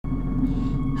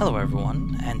Hello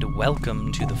everyone, and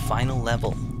welcome to the final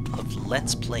level of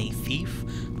Let's Play Thief,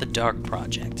 the Dark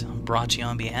Project, brought to you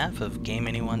on behalf of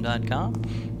GameAnyone.com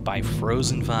by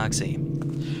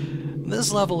FrozenFoxy.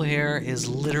 This level here is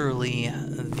literally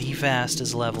the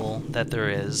fastest level that there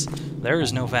is. There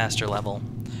is no faster level.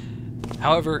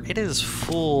 However, it is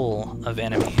full of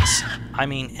enemies. I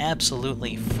mean,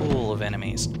 absolutely full of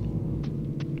enemies.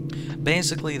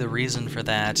 Basically, the reason for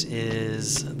that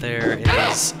is there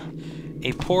is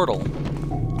a portal,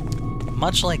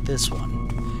 much like this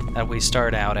one that we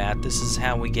start out at. This is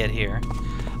how we get here.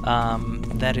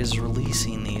 That is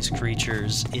releasing these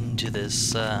creatures into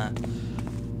this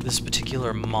this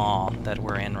particular maw that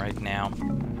we're in right now.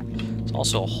 There's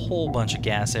also a whole bunch of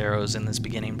gas arrows in this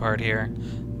beginning part here.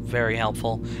 Very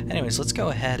helpful. Anyways, let's go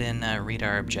ahead and read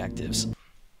our objectives.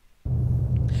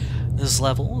 This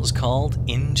level is called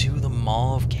Into the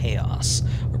Maw of Chaos.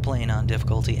 We're playing on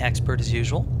difficulty expert as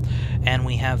usual, and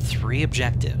we have 3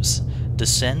 objectives.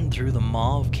 Descend through the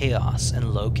Maw of Chaos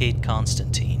and locate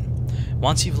Constantine.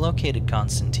 Once you've located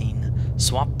Constantine,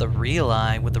 swap the real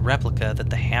eye with the replica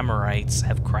that the Hammerites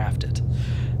have crafted.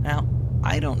 Now,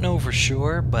 I don't know for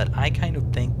sure, but I kind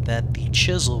of think that the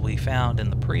chisel we found in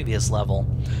the previous level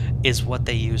is what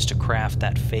they used to craft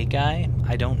that fake eye.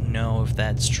 I don't know if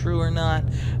that's true or not,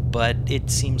 but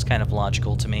it seems kind of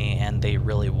logical to me, and they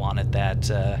really wanted that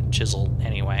chisel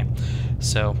anyway.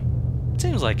 So, it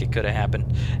seems like it could have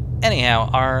happened. Anyhow,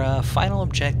 our final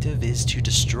objective is to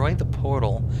destroy the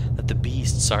portal that the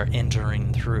beasts are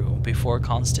entering through before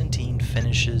Constantine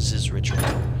finishes his ritual.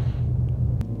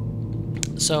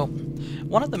 So,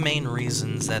 one of the main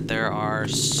reasons that there are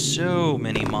so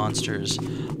many monsters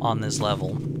on this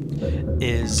level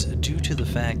is due to the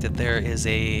fact that there is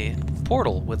a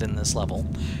portal within this level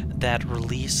that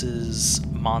releases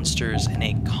monsters in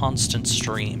a constant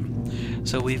stream.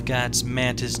 So we've got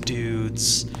mantis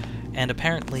dudes, and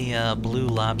apparently blue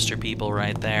lobster people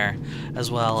right there, as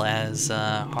well as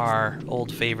our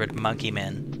old favorite monkey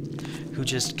men, who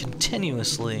just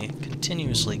continuously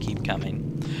keep coming.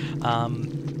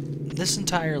 This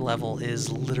entire level is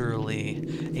literally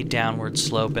a downward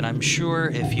slope, and I'm sure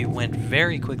if you went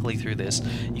very quickly through this,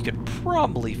 you could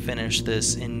probably finish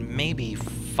this in maybe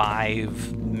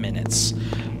 5 minutes.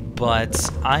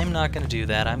 But I'm not going to do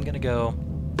that. I'm going to go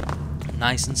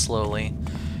nice and slowly,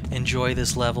 enjoy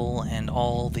this level and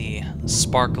all the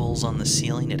sparkles on the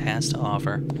ceiling it has to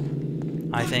offer.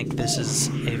 I think this is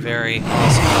a very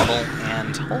awesome level,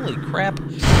 and holy crap,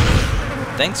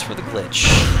 thanks for the glitch.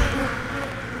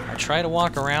 I try to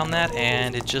walk around that,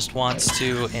 and it just wants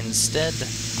to instead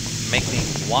make me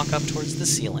walk up towards the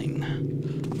ceiling.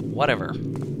 Whatever.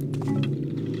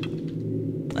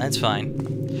 That's fine.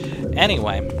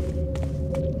 Anyway,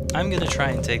 I'm going to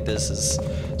try and take this as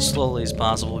slowly as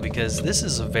possible, because this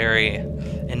is a very,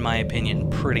 in my opinion,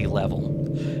 pretty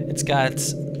level. It's got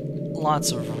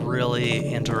lots of really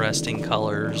interesting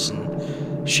colors and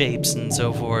shapes and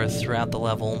so forth throughout the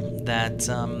level that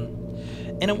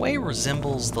in a way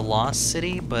resembles the Lost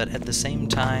City, but at the same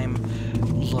time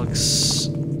looks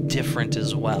different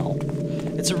as well.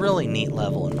 It's a really neat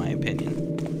level in my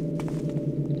opinion.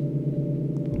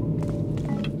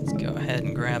 Let's go ahead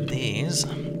and grab these.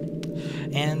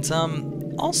 And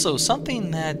also something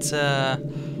that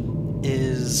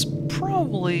is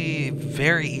probably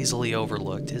very easily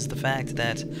overlooked is the fact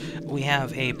that we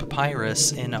have a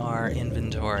papyrus in our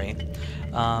inventory.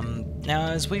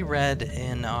 Now, as we read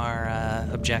in our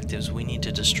objectives, we need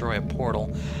to destroy a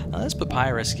portal. This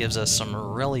papyrus gives us some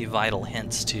really vital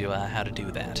hints to how to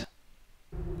do that.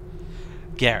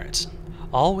 Garrett,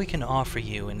 all we can offer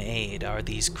you in aid are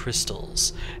these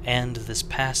crystals, and this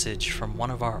passage from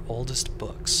one of our oldest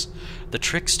books. The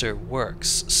trickster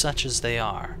works, such as they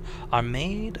are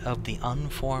made of the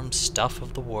unformed stuff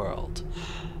of the world,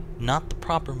 not the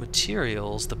proper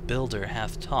materials the builder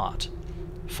hath taught.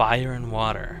 Fire and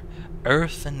water,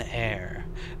 earth and air,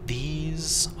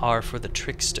 these are for the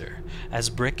trickster, as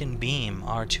brick and beam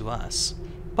are to us.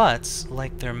 But,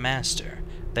 like their master,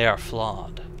 they are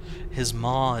flawed. His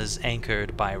maw is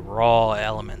anchored by raw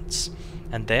elements,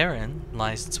 and therein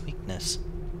lies its weakness.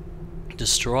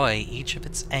 Destroy each of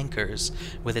its anchors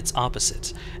with its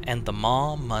opposite, and the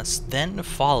maw must then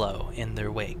follow in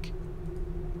their wake.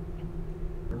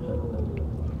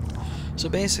 So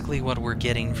basically what we're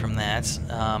getting from that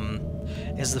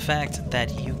is the fact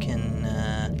that you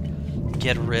can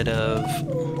get rid of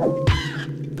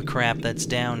the crap that's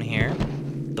down here,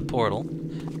 the portal,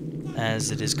 as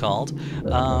it is called,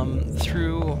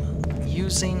 through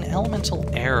using elemental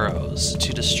arrows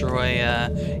to destroy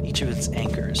each of its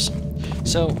anchors.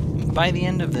 So by the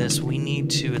end of this, we need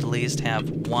to at least have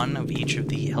one of each of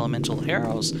the elemental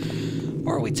arrows,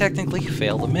 or we technically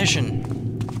fail the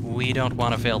mission. We don't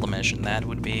want to fail the mission. That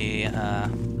would be a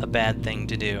bad thing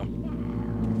to do.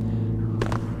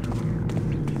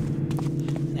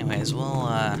 Anyways, we'll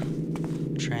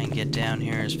try and get down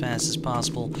here as fast as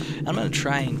possible. I'm going to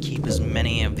try and keep as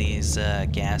many of these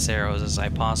gas arrows as I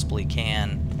possibly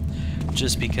can,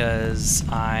 just because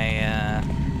I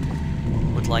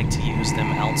would like to use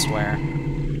them elsewhere.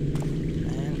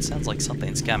 And it sounds like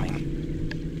something's coming.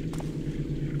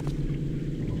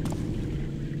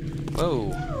 Whoa.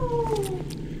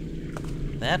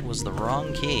 That was the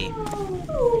wrong key.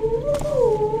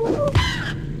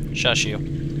 Shush you.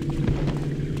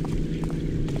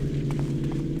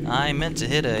 I meant to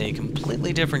hit a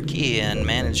completely different key and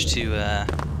managed to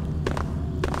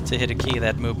hit a key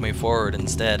that moved me forward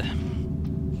instead.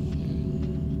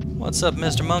 What's up,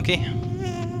 Mr. Monkey?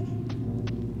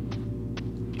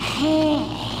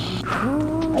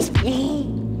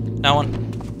 No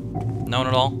one? No one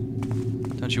at all?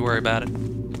 Don't you worry about it.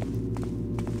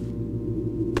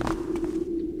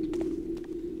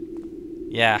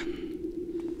 Yeah.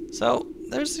 So,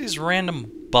 there's these random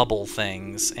bubble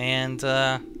things, and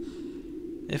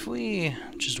if we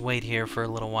just wait here for a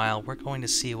little while, we're going to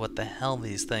see what the hell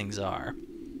these things are.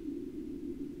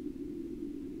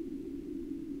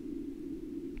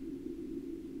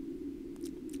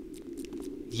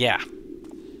 Yeah.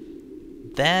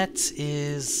 That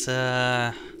is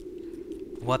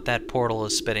what that portal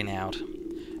is spitting out.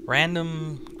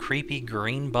 Random, creepy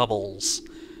green bubbles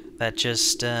that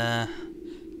just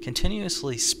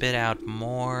continuously spit out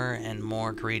more and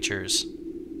more creatures.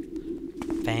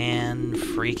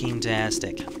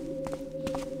 Fan-freaking-tastic.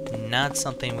 Not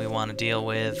something we want to deal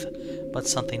with, but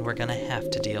something we're gonna have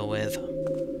to deal with.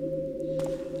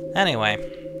 Anyway,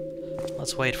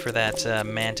 let's wait for that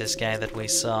mantis guy that we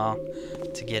saw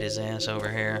to get his ass over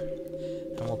here,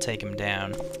 and we'll take him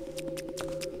down.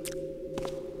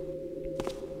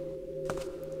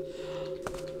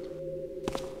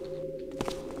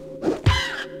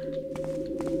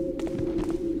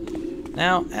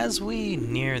 Now, as we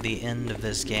near the end of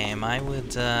this game, I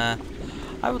would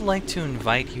like to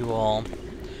invite you all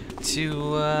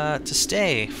to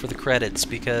stay for the credits,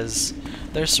 because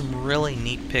there's some really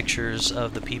neat pictures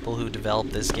of the people who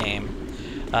developed this game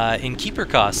in keeper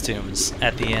costumes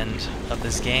at the end of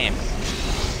this game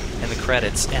in the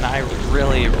credits, and I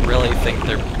really think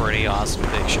they're pretty awesome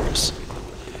pictures.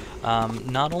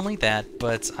 Not only that,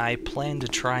 but I plan to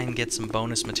try and get some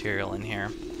bonus material in here.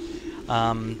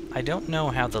 I don't know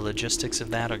how the logistics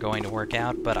of that are going to work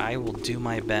out, but I will do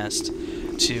my best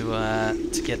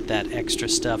to get that extra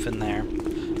stuff in there.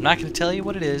 I'm not going to tell you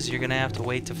what it is. You're going to have to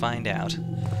wait to find out.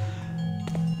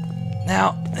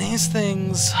 Now, these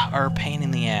things are a pain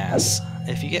in the ass.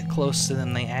 If you get close to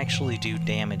them, they actually do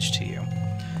damage to you.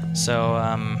 So,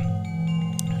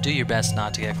 do your best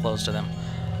not to get close to them.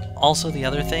 Also, the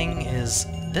other thing is,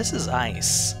 this is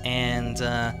ice, and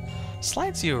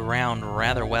slides you around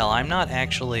rather well. I'm not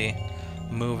actually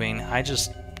moving. I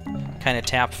just kind of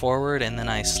tap forward and then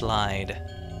I slide.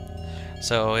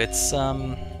 So it's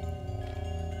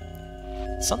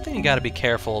something you got to be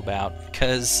careful about,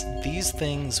 because these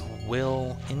things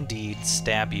will indeed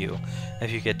stab you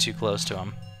if you get too close to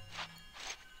them.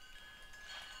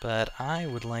 But I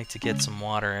would like to get some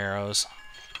water arrows.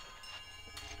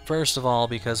 First of all,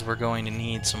 because we're going to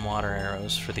need some water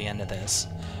arrows for the end of this.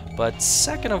 But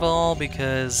second of all,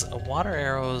 because water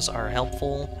arrows are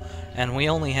helpful, and we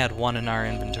only had one in our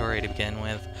inventory to begin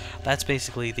with. That's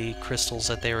basically the crystals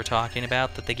that they were talking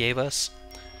about that they gave us,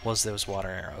 was those water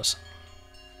arrows.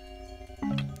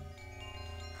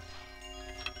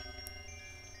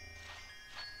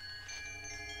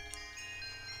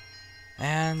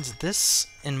 And this,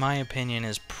 in my opinion,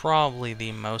 is probably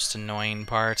the most annoying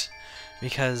part,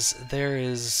 because there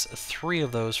is 3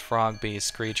 of those frog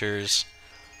beast creatures,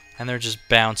 and they're just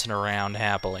bouncing around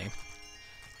happily.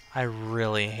 I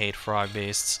really hate frog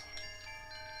beasts.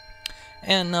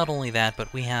 And not only that,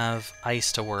 but we have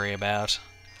ice to worry about.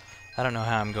 I don't know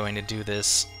how I'm going to do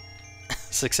this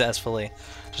successfully,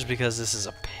 just because this is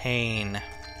a pain.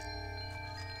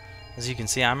 As you can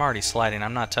see, I'm already sliding.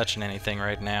 I'm not touching anything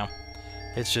right now.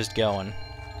 It's just going.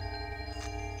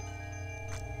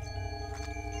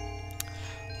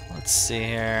 Let's see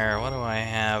here. What do I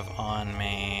have on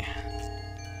me?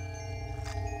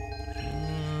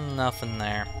 Nothing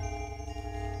there.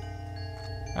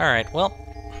 Alright, well,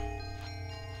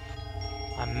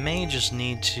 I may just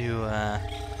need to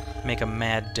make a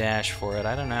mad dash for it.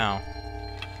 I don't know.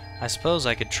 I suppose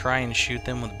I could try and shoot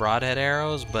them with broadhead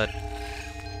arrows, but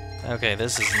Okay,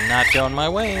 this is not going my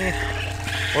way.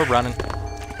 We're running.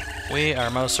 We are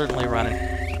most certainly running.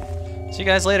 See you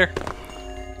guys later.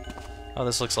 Oh,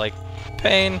 this looks like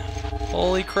pain.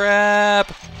 Holy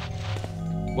crap!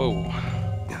 Whoa.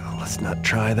 Let's not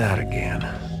try that again.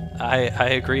 I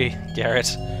agree, Garrett.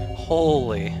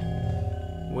 Holy.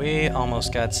 We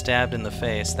almost got stabbed in the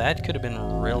face. That could have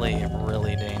been really,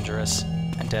 really dangerous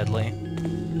and deadly.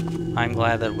 I'm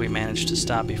glad that we managed to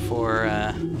stop before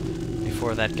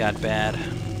that got bad.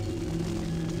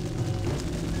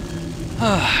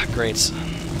 Ah, great.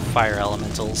 Fire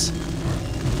elementals.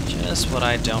 Just what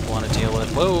I don't want to deal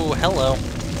with. Whoa, hello.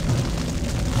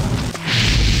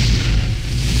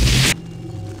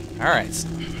 Alright.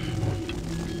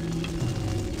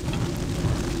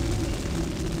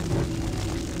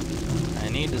 I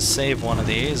need to save one of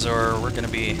these or we're going to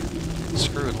be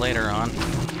screwed later on.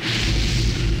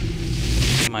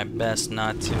 Do my best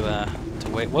not to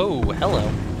wait. Whoa,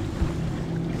 hello.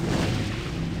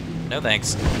 No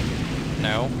thanks.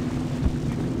 No.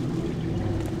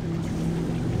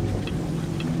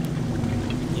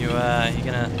 You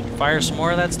gonna fire some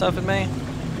more of that stuff at me?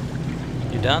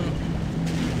 You done?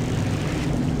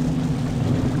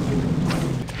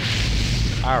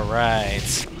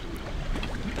 Alright.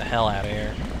 Get the hell out of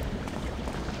here.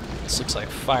 This looks like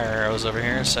fire arrows over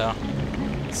here, so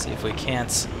let's see if we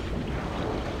can't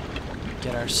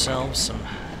get ourselves some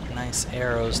nice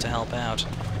arrows to help out.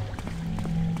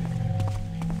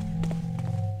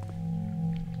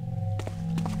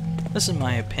 This, in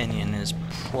my opinion, is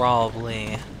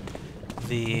probably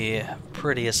the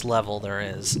prettiest level there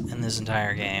is in this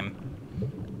entire game.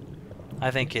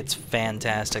 I think it's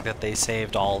fantastic that they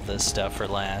saved all of this stuff for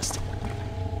last.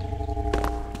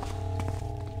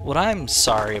 What I'm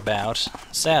sorry about,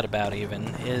 sad about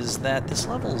even, is that this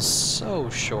level's so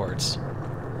short.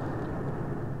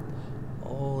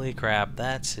 Holy crap,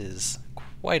 that is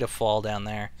quite a fall down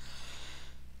there.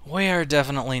 We are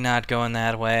definitely not going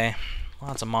that way.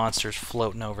 Lots of monsters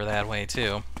floating over that way,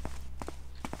 too.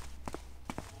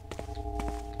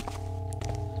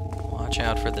 Watch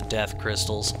out for the death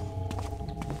crystals.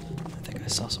 I think I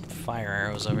saw some fire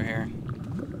arrows over here.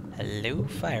 Hello,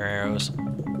 fire arrows.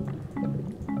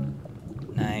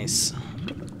 Nice.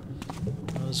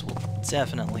 Those will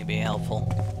definitely be helpful.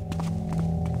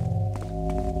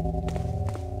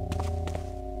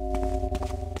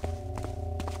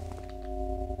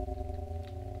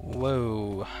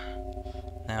 Whoa.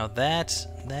 Now that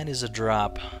is a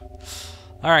drop.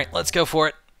 Alright, let's go for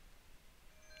it.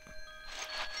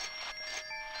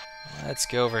 Let's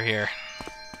go over here.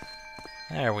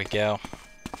 There we go.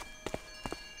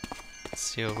 Let's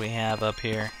see what we have up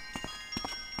here.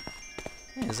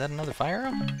 Hey, is that another fire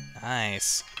arrow?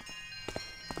 Nice.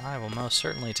 I will most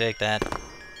certainly take that.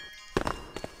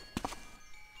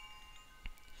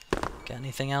 Got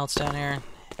anything else down here?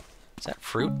 Is that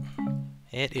fruit?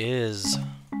 It is.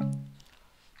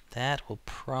 That will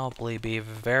probably be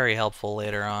very helpful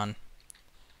later on.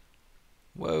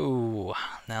 Whoa,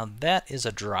 now that is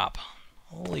a drop.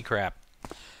 Holy crap.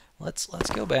 Let's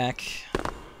go back.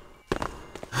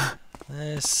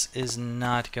 This is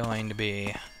not going to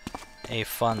be a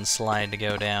fun slide to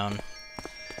go down.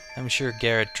 I'm sure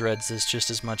Garrett dreads this just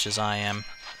as much as I am.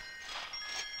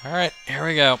 Alright, here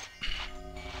we go.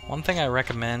 One thing I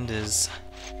recommend is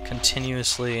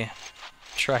continuously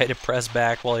try to press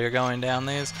back while you're going down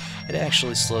these. It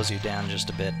actually slows you down just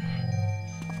a bit.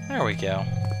 There we go.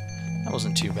 That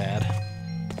wasn't too bad.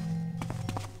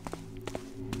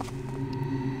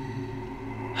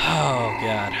 Oh,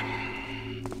 God.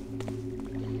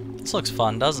 This looks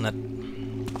fun, doesn't it?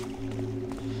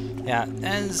 Yeah,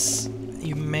 as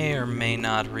you may or may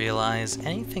not realize,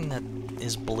 anything that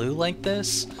is blue like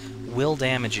this will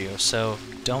damage you, so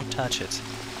don't touch it.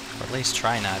 Or at least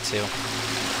try not to.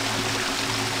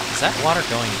 Is that water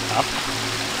going up?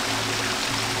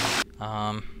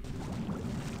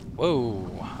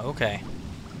 Whoa, okay.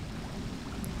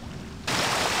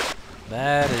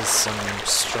 That is some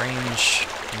strange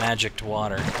magicked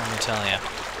water, let me tell you.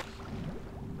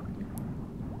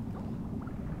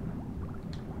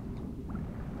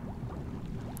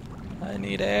 I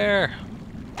need air.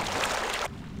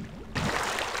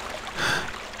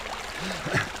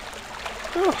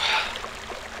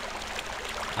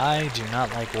 I do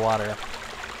not like water,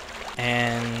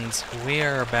 and we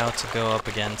are about to go up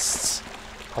against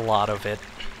a lot of it.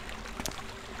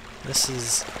 This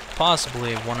is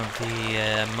possibly one of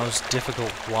the most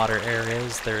difficult water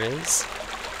areas there is.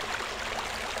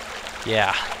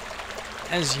 Yeah,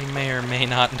 as you may or may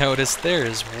not notice, there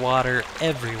is water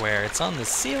everywhere. It's on the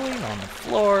ceiling, on the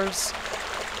floors.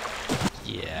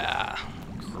 Yeah,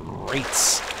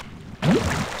 great.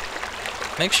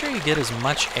 Make sure you get as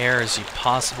much air as you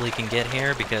possibly can get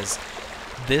here, because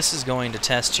this is going to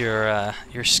test your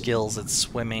skills at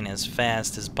swimming as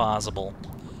fast as possible.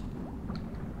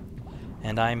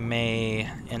 And I may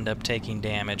end up taking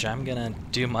damage. I'm gonna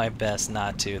do my best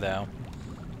not to, though.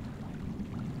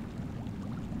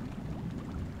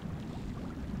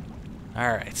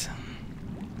 Alright.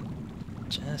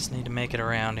 Just need to make it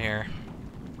around here.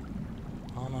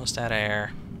 Almost out of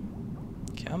air.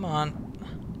 Come on.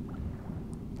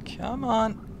 Come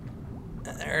on.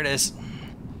 There it is.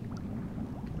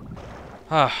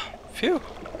 Ah, phew.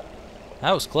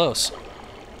 That was close.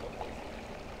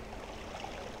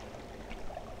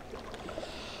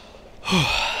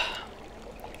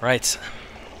 Right.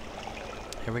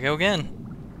 Here we go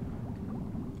again.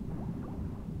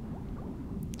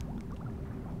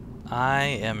 I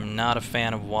am not a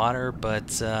fan of water,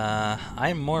 but I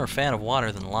am more a fan of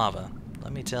water than lava.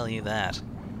 Let me tell you that.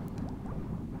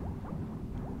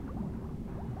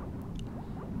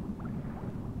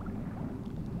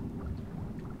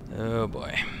 Oh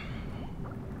boy.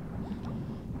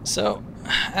 So,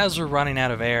 as we're running out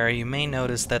of air, you may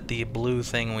notice that the blue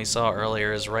thing we saw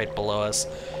earlier is right below us.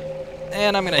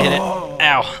 And I'm gonna hit it.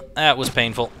 Ow! That was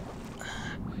painful.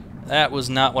 That was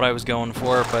not what I was going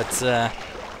for, but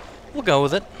we'll go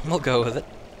with it. We'll go with it.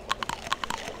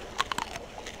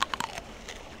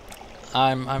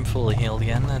 I'm fully healed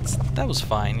again. That was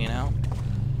fine, you know.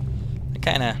 I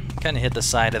kinda hit the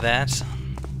side of that.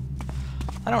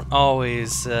 I don't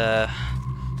always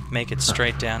make it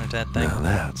straight down into that thing. Now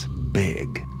that's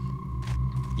big.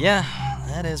 Yeah,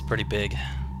 that is pretty big.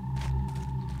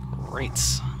 Great.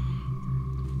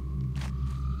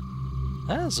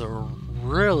 That is a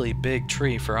really big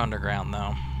tree for underground,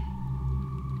 though.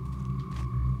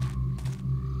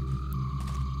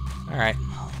 Alright,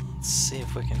 let's see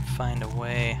if we can find a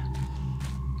way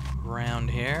around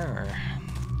here,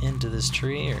 or into this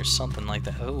tree, or something like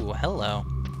that. Oh, hello.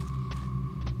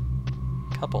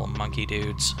 Couple of monkey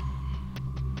dudes.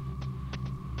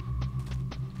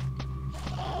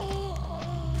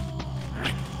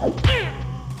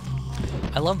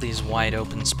 I love these wide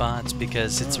open spots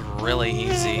because it's really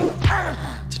easy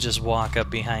to just walk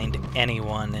up behind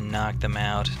anyone and knock them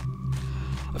out.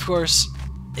 Of course,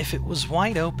 if it was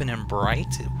wide open and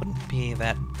bright, it wouldn't be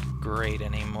that great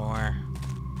anymore.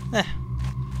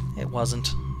 It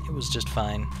wasn't. It was just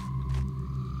fine.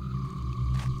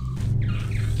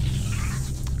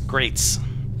 Great.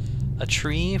 A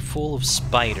tree full of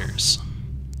spiders.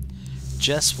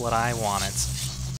 Just what I wanted.